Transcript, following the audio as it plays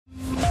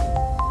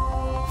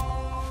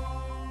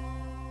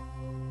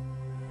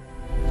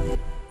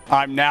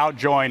I'm now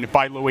joined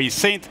by Luis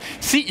Sanz,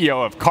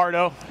 CEO of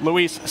CARTO.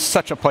 Luis,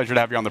 such a pleasure to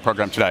have you on the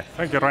program today.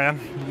 Thank you, Ryan.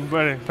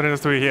 Very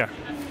nice to be here.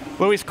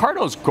 Luis,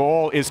 CARTO's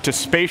goal is to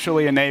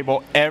spatially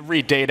enable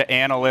every data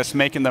analyst,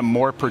 making them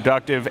more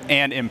productive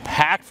and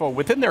impactful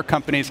within their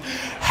companies.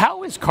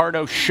 How is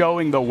CARTO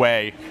showing the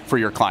way for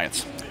your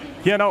clients?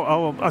 Yeah,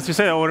 no, as you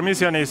say, our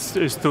mission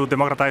is to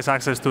democratize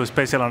access to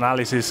spatial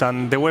analysis,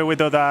 and the way we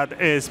do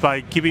that is by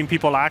giving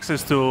people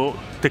access to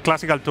the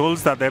classical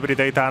tools that every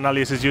data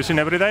analyst is using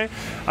every day,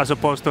 as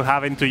opposed to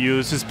having to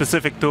use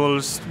specific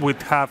tools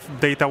which have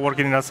data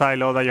working in a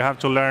silo that you have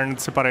to learn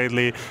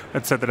separately,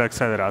 et cetera, et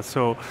cetera.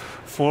 So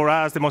for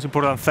us, the most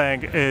important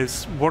thing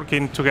is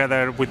working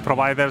together with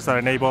providers that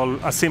enable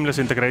a seamless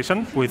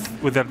integration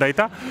with their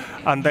data,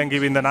 and then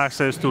giving them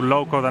access to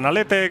low-code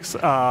analytics,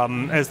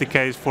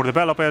 SDKs for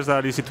developers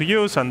that are easy to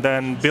use, and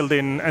then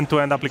building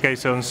end-to-end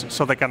applications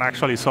so they can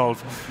actually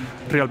solve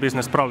real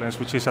business problems,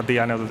 which is at the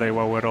end of the day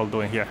what we're all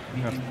doing here.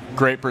 Yeah.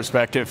 Great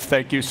perspective.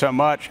 Thank you so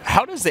much.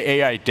 How does the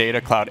AI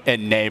Data Cloud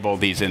enable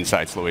these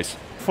insights, Luis?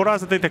 For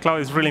us, the data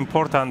cloud is really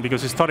important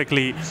because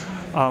historically,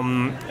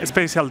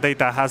 spatial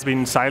data has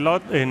been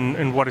siloed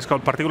in what is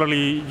called,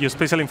 particularly your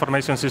spatial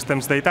information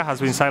systems data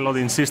has been siloed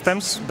in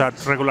systems that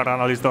regular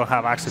analysts don't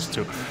have access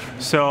to.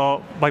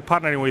 So by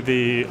partnering with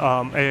the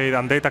AI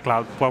and data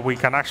cloud, what we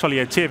can actually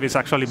achieve is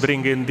actually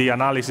bringing the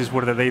analysis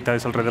where the data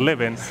is already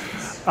living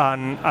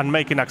and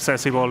making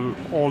accessible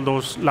all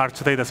those large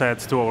data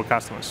sets to our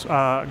customers.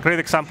 A great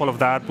example of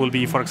that will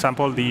be, for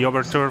example, the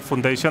Overture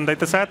Foundation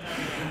data set.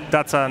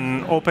 That's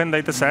an open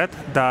data set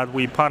that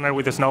we partner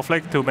with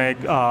Snowflake to make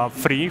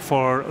free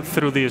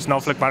through the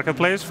Snowflake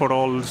marketplace for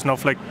all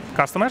Snowflake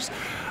customers.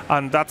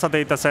 And that's a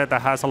data set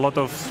that has a lot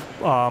of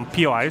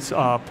POIs,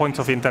 points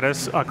of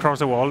interest across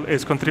the world.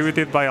 It's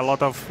contributed by a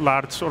lot of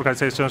large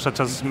organizations such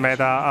as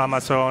Meta,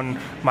 Amazon,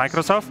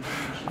 Microsoft.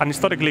 And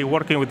historically,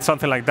 working with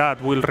something like that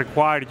will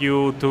require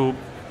you to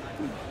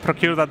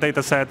procure that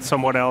data set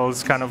somewhere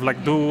else, kind of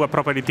like do a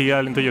proper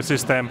ETL into your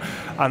system,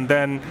 and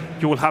then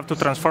you will have to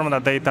transform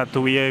that data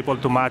to be able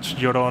to match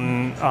your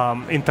own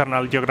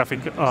internal geographic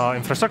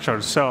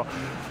infrastructure. So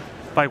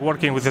by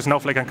working with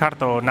Snowflake and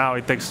CARTO, now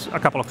it takes a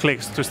couple of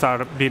clicks to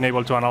start being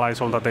able to analyze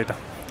all that data.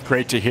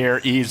 Great to hear.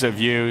 Ease of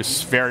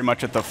use, very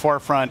much at the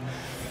forefront.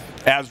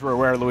 As we're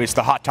aware, Luis,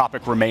 the hot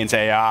topic remains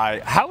AI.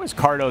 How is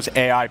CARTO's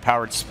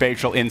AI-powered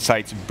spatial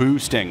insights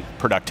boosting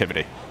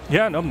productivity?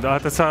 Yeah, no,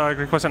 that's a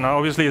great question.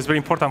 Obviously, it's very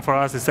important for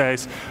us these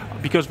days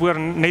because we're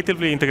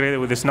natively integrated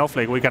with the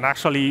Snowflake. We can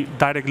actually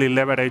directly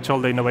leverage all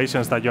the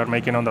innovations that you're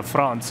making on the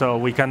front. So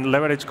we can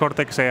leverage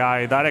Cortex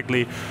AI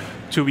directly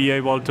to be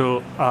able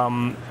to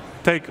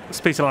take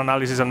spatial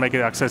analysis and make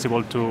it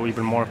accessible to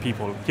even more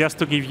people. Just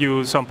to give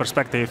you some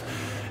perspective,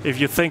 if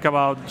you think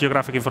about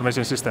geographic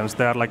information systems,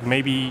 there are like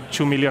maybe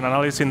 2 million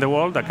analysts in the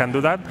world that can do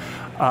that.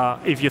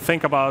 If you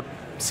think about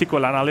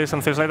SQL analysts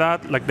and things like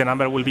that, like the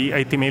number will be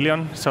 80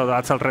 million, so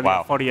that's already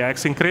a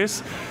 40x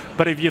increase.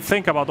 But if you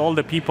think about all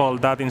the people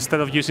that instead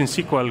of using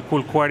SQL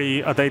could query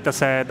a data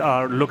set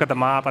or look at the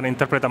map and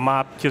interpret a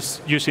map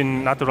just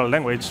using natural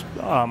language,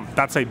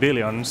 that's 8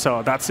 billion.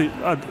 So that's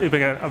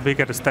a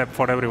bigger step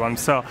for everyone.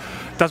 So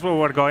that's where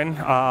we're going.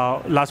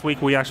 Last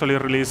week we actually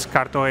released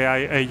CARTO AI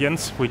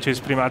agents, which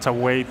is pretty much a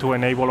way to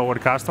enable our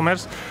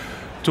customers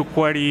to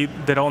query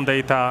their own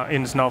data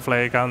in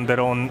Snowflake and their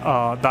own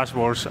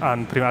dashboards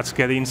and pretty much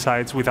get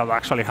insights without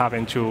actually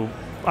having to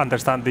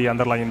understand the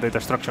underlying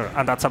data structure.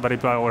 And that's a very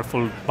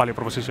powerful value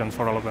proposition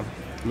for all of them.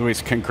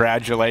 Luis,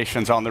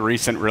 congratulations on the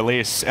recent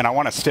release. And I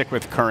want to stick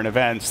with current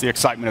events. The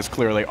excitement is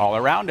clearly all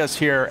around us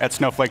here at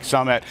Snowflake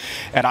Summit.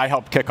 And I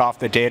helped kick off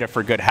the Data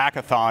for Good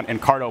hackathon,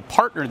 and CARTO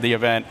partnered the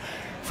event.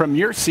 From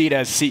your seat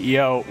as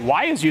CEO,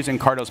 why is using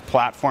CARTO's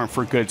platform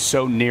for good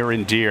so near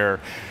and dear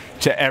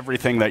to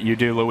everything that you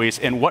do, Luis,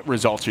 and what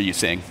results are you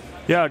seeing?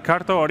 Yeah,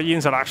 CARTO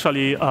origins are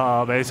actually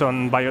based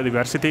on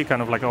biodiversity,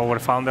 kind of like our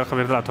founder,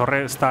 Javier de la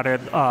Torre, started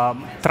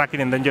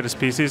tracking endangered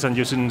species and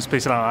using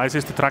spatial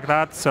analysis to track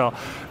that. So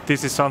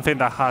this is something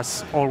that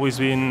has always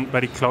been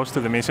very close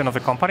to the mission of the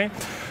company.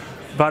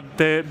 But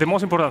the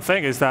most important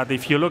thing is that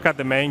if you look at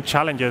the main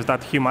challenges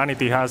that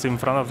humanity has in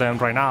front of them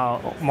right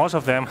now, most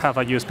of them have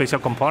a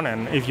geospatial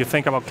component. If you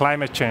think about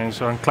climate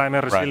change or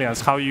climate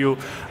resilience, how you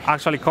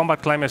actually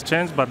combat climate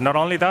change, but not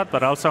only that,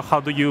 but also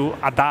how do you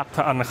adapt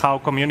and how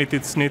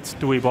communities need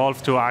to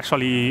evolve to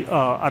actually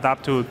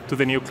adapt to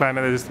the new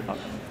climate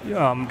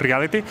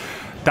reality.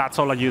 That's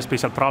all a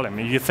geospatial problem.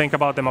 If you think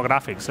about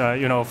demographics,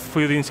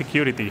 food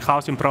insecurity,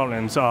 housing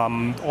problems,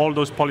 all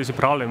those policy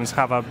problems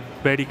have a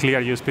very clear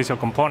geospatial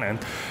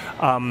component.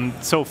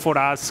 So for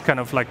us, kind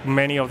of like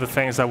many of the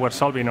things that we're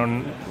solving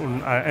on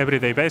an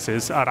everyday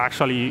basis are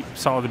actually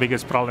some of the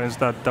biggest problems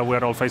that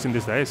we're all facing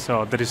these days.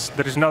 So there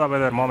is not a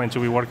better moment to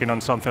be working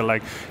on something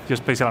like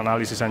geospatial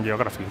analysis and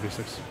geography these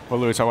days. Well,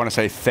 Luis, I want to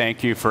say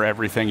thank you for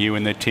everything you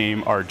and the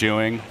team are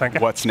doing. Thank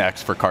you. What's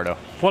next for CARTO?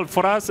 Well,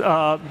 for us,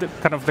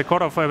 kind of the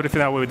core of everything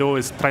that that we do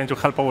is trying to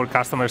help our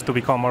customers to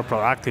become more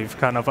productive.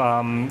 Kind of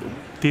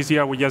this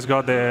year we just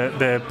got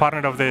the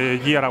Partner of the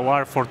Year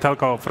award for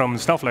telco from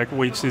Snowflake,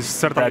 which is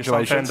certainly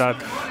something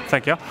that,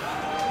 thank you,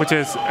 which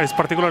is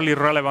particularly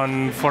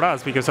relevant for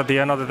us, because at the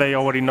end of the day,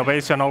 our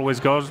innovation always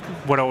goes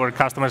where our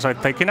customers are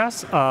taking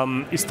us.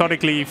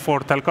 Historically, for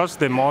telcos,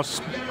 the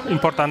most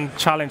important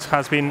challenge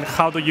has been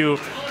how do you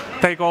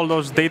take all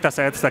those data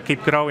sets that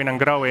keep growing and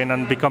growing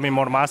and becoming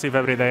more massive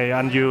every day,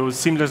 and you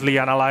seamlessly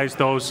analyze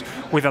those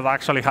without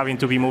actually having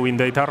to be moving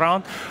data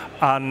around.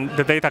 And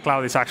the data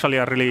cloud is actually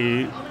a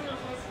really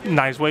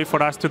nice way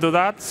for us to do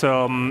that.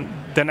 So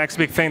the next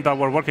big thing that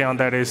we're working on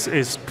there is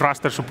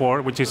raster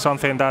support, which is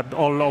something that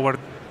all our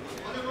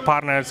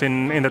partners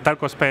in the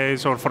telco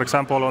space, or for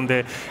example on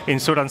the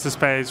insurance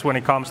space, when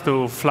it comes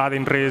to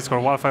flooding risk or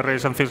wildfire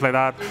risk and things like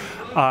that,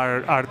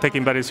 are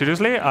taking very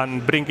seriously,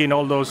 and bringing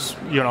all those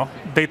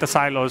data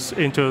silos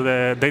into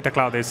the data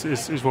cloud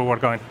is where we're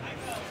going.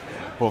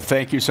 Well,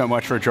 thank you so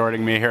much for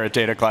joining me here at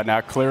Data Cloud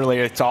Now. Clearly,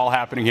 it's all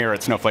happening here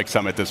at Snowflake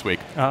Summit this week.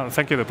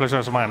 Thank you. The pleasure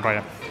is mine,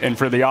 Ryan. And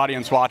for the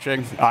audience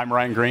watching, I'm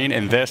Ryan Green,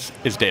 and this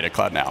is Data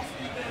Cloud Now.